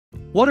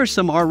What are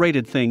some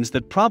R-rated things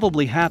that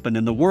probably happen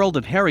in the world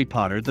of Harry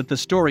Potter that the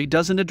story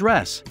doesn't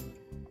address?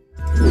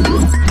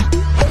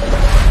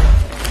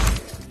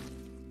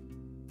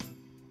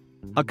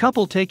 A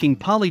couple taking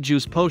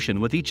polyjuice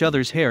potion with each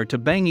other's hair to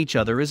bang each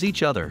other as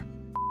each other.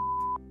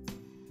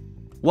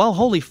 Well,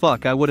 holy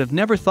fuck, I would have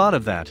never thought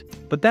of that,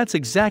 but that's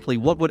exactly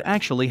what would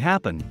actually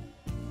happen.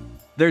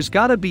 There's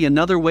gotta be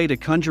another way to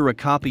conjure a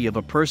copy of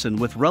a person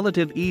with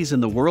relative ease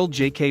in the world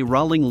J.K.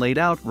 Rowling laid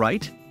out,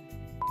 right?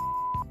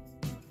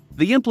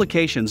 The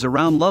implications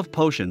around love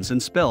potions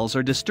and spells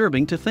are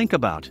disturbing to think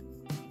about.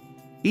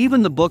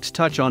 Even the books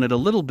touch on it a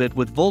little bit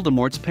with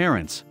Voldemort's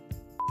parents.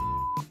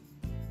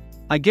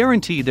 I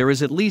guarantee there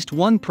is at least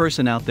one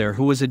person out there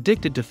who is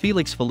addicted to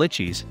Felix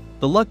Felicis,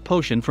 the luck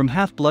potion from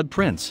Half-Blood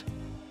Prince.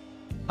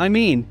 I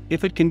mean,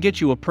 if it can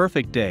get you a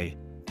perfect day,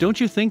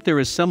 don't you think there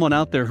is someone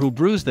out there who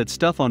brews that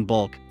stuff on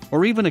bulk,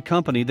 or even a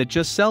company that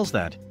just sells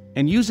that,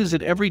 and uses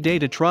it every day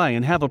to try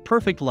and have a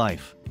perfect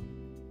life?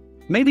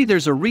 Maybe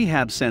there's a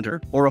rehab center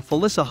or a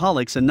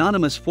Feliciholics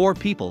Anonymous for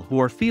people who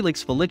are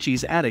Felix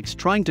Felicis addicts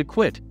trying to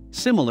quit,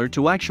 similar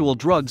to actual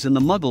drugs in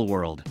the Muggle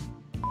world.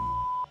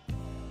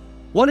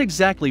 What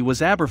exactly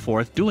was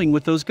Aberforth doing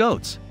with those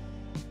goats?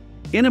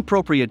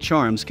 Inappropriate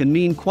charms can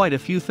mean quite a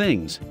few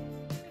things.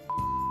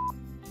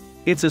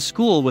 It's a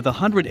school with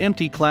 100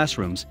 empty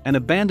classrooms and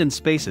abandoned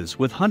spaces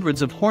with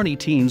hundreds of horny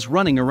teens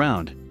running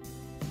around.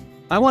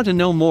 I want to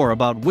know more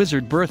about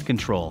wizard birth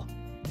control.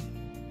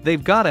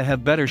 They've gotta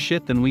have better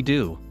shit than we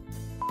do.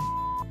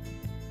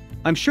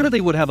 I'm sure they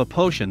would have a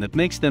potion that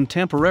makes them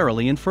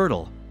temporarily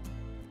infertile.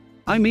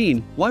 I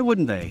mean, why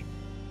wouldn't they?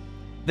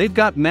 They've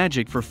got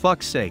magic, for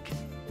fuck's sake.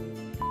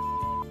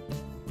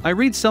 I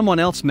read someone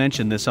else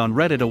mention this on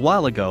Reddit a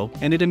while ago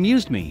and it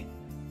amused me.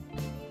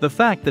 The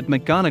fact that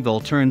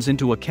McGonagall turns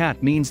into a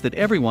cat means that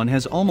everyone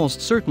has almost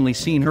certainly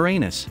seen her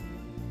anus.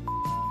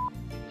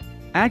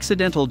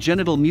 Accidental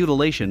genital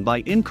mutilation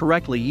by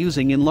incorrectly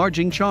using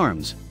enlarging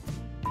charms.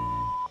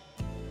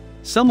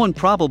 Someone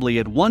probably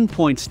at one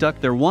point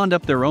stuck their wand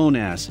up their own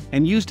ass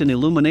and used an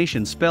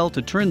illumination spell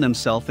to turn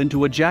themselves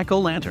into a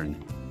jack-o'-lantern.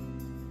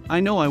 I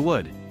know I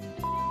would.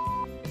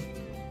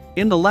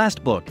 In the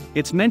last book,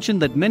 it's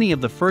mentioned that many of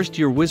the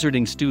first-year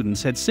wizarding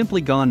students had simply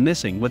gone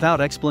missing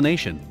without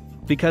explanation,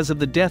 because of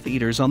the Death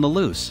Eaters on the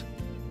loose.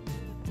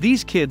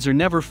 These kids are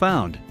never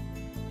found.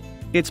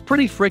 It's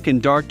pretty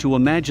frickin' dark to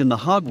imagine the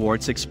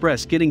Hogwarts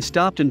Express getting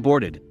stopped and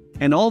boarded,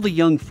 and all the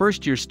young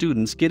first-year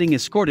students getting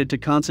escorted to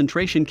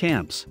concentration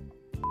camps.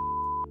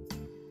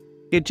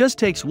 It just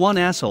takes one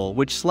asshole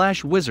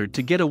witch/wizard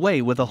to get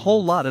away with a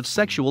whole lot of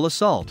sexual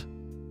assault.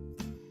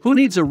 Who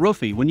needs a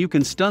roofie when you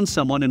can stun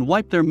someone and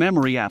wipe their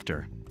memory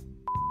after?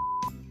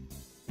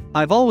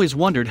 I've always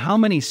wondered how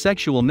many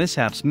sexual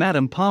mishaps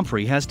Madame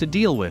Pomfrey has to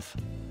deal with.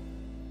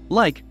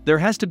 Like, there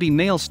has to be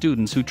male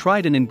students who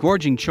tried an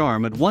engorging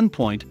charm at one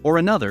point or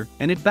another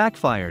and it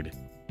backfired.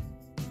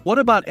 What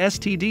about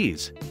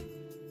STDs?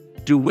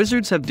 Do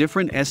wizards have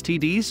different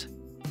STDs?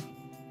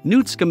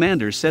 Newt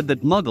Scamander said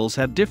that muggles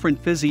have different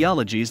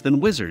physiologies than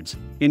wizards,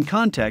 in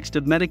context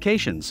of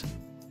medications.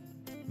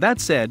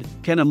 That said,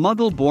 can a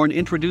muggle-born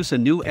introduce a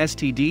new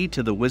STD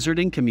to the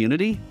wizarding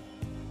community?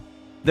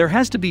 There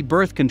has to be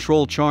birth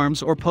control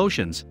charms or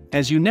potions,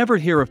 as you never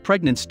hear of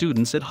pregnant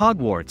students at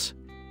Hogwarts.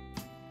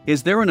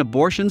 Is there an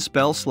abortion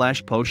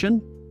spell/potion?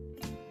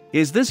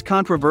 Is this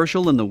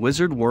controversial in the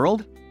wizard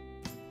world?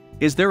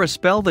 Is there a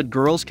spell that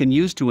girls can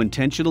use to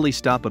intentionally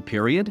stop a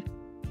period?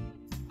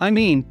 I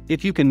mean,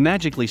 if you can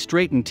magically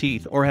straighten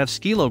teeth or have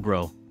skilo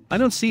grow, I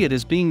don't see it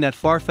as being that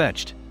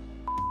far-fetched.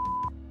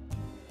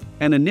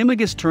 An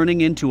animagus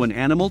turning into an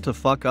animal to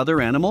fuck other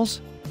animals?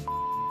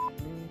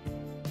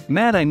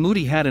 Mad Eye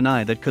Moody had an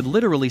eye that could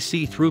literally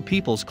see through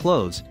people's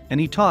clothes, and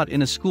he taught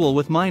in a school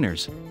with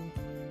minors.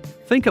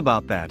 Think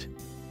about that.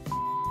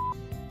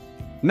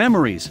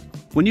 Memories.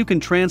 When you can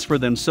transfer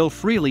them so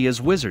freely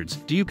as wizards,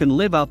 you can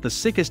live out the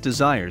sickest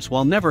desires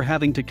while never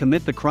having to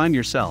commit the crime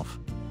yourself.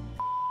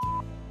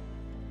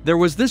 There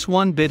was this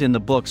one bit in the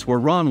books where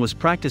Ron was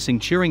practicing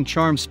cheering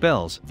charm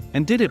spells,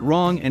 and did it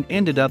wrong and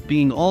ended up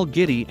being all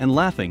giddy and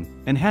laughing,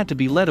 and had to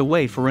be led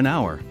away for an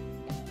hour.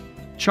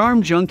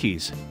 Charm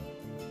junkies.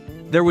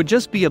 There would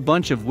just be a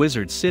bunch of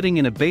wizards sitting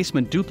in a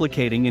basement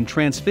duplicating and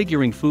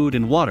transfiguring food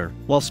and water,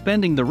 while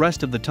spending the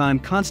rest of the time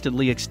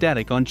constantly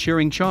ecstatic on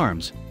cheering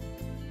charms.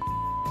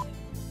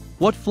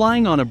 What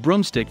flying on a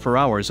broomstick for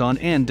hours on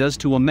end does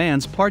to a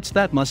man's parts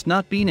that must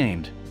not be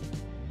named.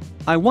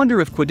 I wonder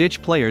if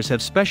Quidditch players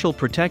have special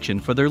protection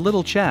for their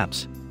little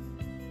chaps.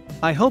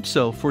 I hope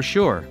so, for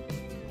sure.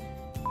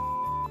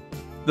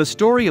 The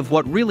story of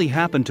what really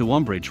happened to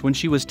Umbridge when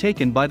she was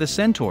taken by the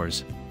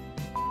Centaurs.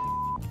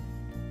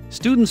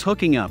 Students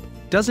hooking up,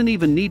 doesn't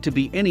even need to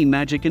be any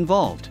magic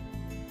involved.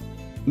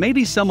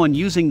 Maybe someone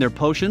using their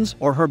potions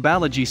or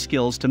herbology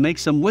skills to make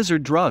some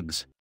wizard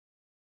drugs.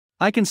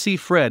 I can see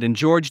Fred and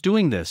George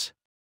doing this.